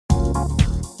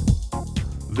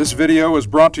This video is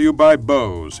brought to you by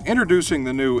Bose, introducing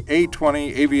the new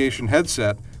A20 aviation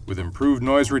headset with improved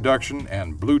noise reduction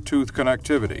and Bluetooth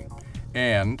connectivity.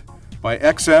 And by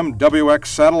XMWX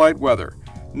Satellite Weather.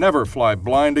 Never fly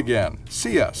blind again.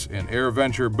 See us in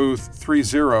AirVenture booth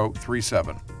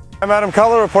 3037. I'm Adam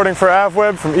Cutler reporting for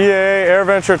AVweb from EAA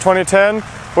AirVenture 2010.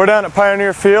 We're down at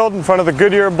Pioneer Field in front of the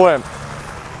Goodyear Blimp.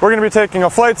 We're going to be taking a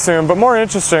flight soon, but more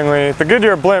interestingly, the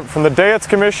Goodyear Blimp, from the day it's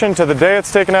commissioned to the day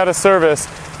it's taken out of service,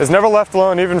 is never left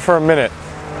alone even for a minute.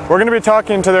 We're going to be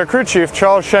talking to their crew chief,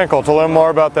 Charles Schenkel, to learn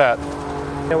more about that.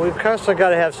 Yeah, we've constantly got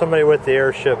to have somebody with the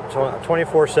airship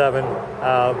 24/7.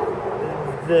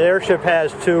 The airship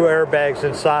has two airbags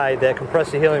inside that compress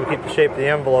the helium to keep the shape of the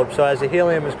envelope. So as the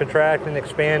helium is contracting and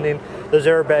expanding, those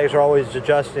airbags are always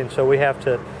adjusting, so we have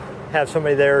to have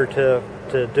somebody there to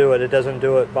do it. It doesn't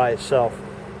do it by itself.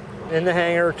 In the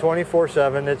hangar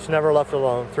 24/7, it's never left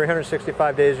alone.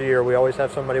 365 days a year, we always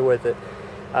have somebody with it.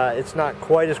 It's not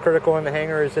quite as critical in the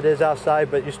hangar as it is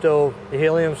outside, but the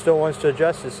helium still wants to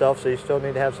adjust itself, so you still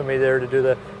need to have somebody there to do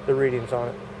the readings on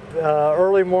it.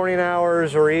 Early morning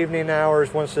hours or evening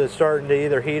hours, once it's starting to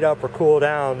either heat up or cool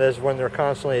down, is when they're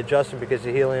constantly adjusting because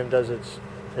the helium does its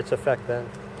effect then.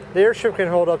 The airship can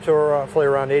hold up to roughly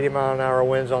around 80-mile-an-hour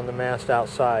winds on the mast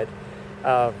outside.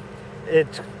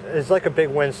 It's like a big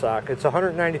windsock. It's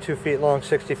 192 feet long,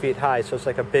 60 feet high, so it's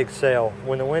like a big sail.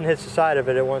 When the wind hits the side of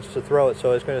it, it wants to throw it,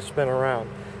 so it's going to spin around.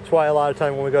 That's why a lot of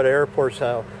times when we go to airports,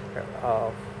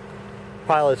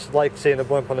 pilots like seeing the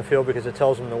blimp on the field because it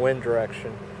tells them the wind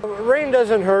direction. Rain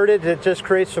doesn't hurt it, it just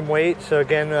creates some weight. So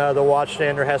again, the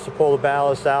watchstander has to pull the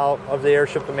ballast out of the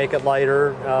airship to make it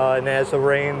lighter, and as the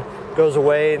rain goes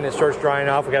away and it starts drying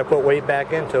off, we got to put weight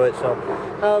back into it. So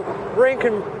rain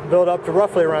can build up to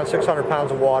roughly around 600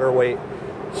 pounds of water weight.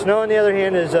 Snow, on the other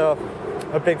hand, is a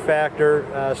big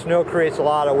factor. Snow creates a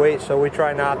lot of weight, so we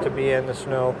try not to be in the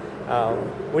snow.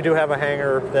 We do have a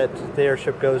hangar that the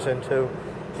airship goes into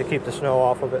to keep the snow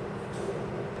off of it.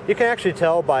 You can actually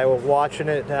tell by watching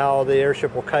it how the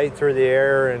airship will kite through the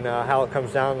air and how it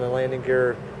comes down and the landing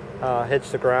gear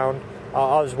hits the ground,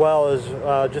 as well as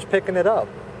just picking it up.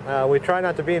 We try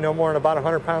not to be no more than about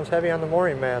 100 pounds heavy on the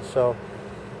mooring mast, so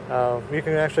you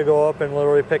can actually go up and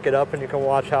literally pick it up and you can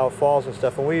watch how it falls and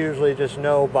stuff. And we usually just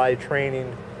know by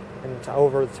training and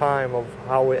over the time of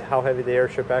how heavy the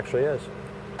airship actually is.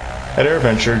 At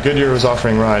AirVenture, Goodyear was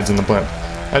offering rides in the blimp.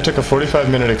 I took a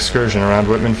 45-minute excursion around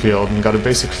Whitman Field and got a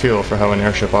basic feel for how an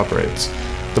airship operates.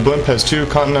 The blimp has two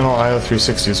Continental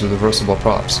IO360s with reversible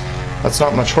props. That's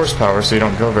not much horsepower, so you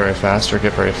don't go very fast or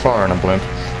get very far in a blimp.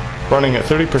 Running at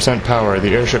 30% power,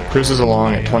 the airship cruises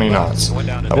along at 20 knots.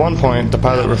 At one point, the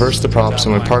pilot reversed the props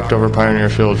and we parked over Pioneer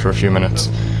Field for a few minutes.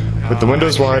 With the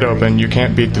windows wide open, you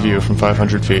can't beat the view from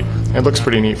 500 feet. It looks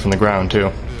pretty neat from the ground,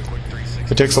 too.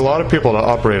 It takes a lot of people to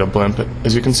operate a blimp.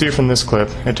 As you can see from this clip,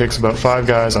 it takes about 5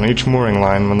 guys on each mooring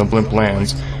line when the blimp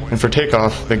lands, and for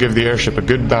takeoff, they give the airship a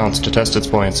good bounce to test its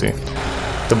buoyancy.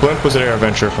 The blimp was at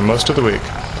AirVenture for most of the week.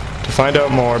 To find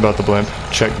out more about the blimp,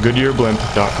 check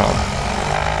GoodyearBlimp.com.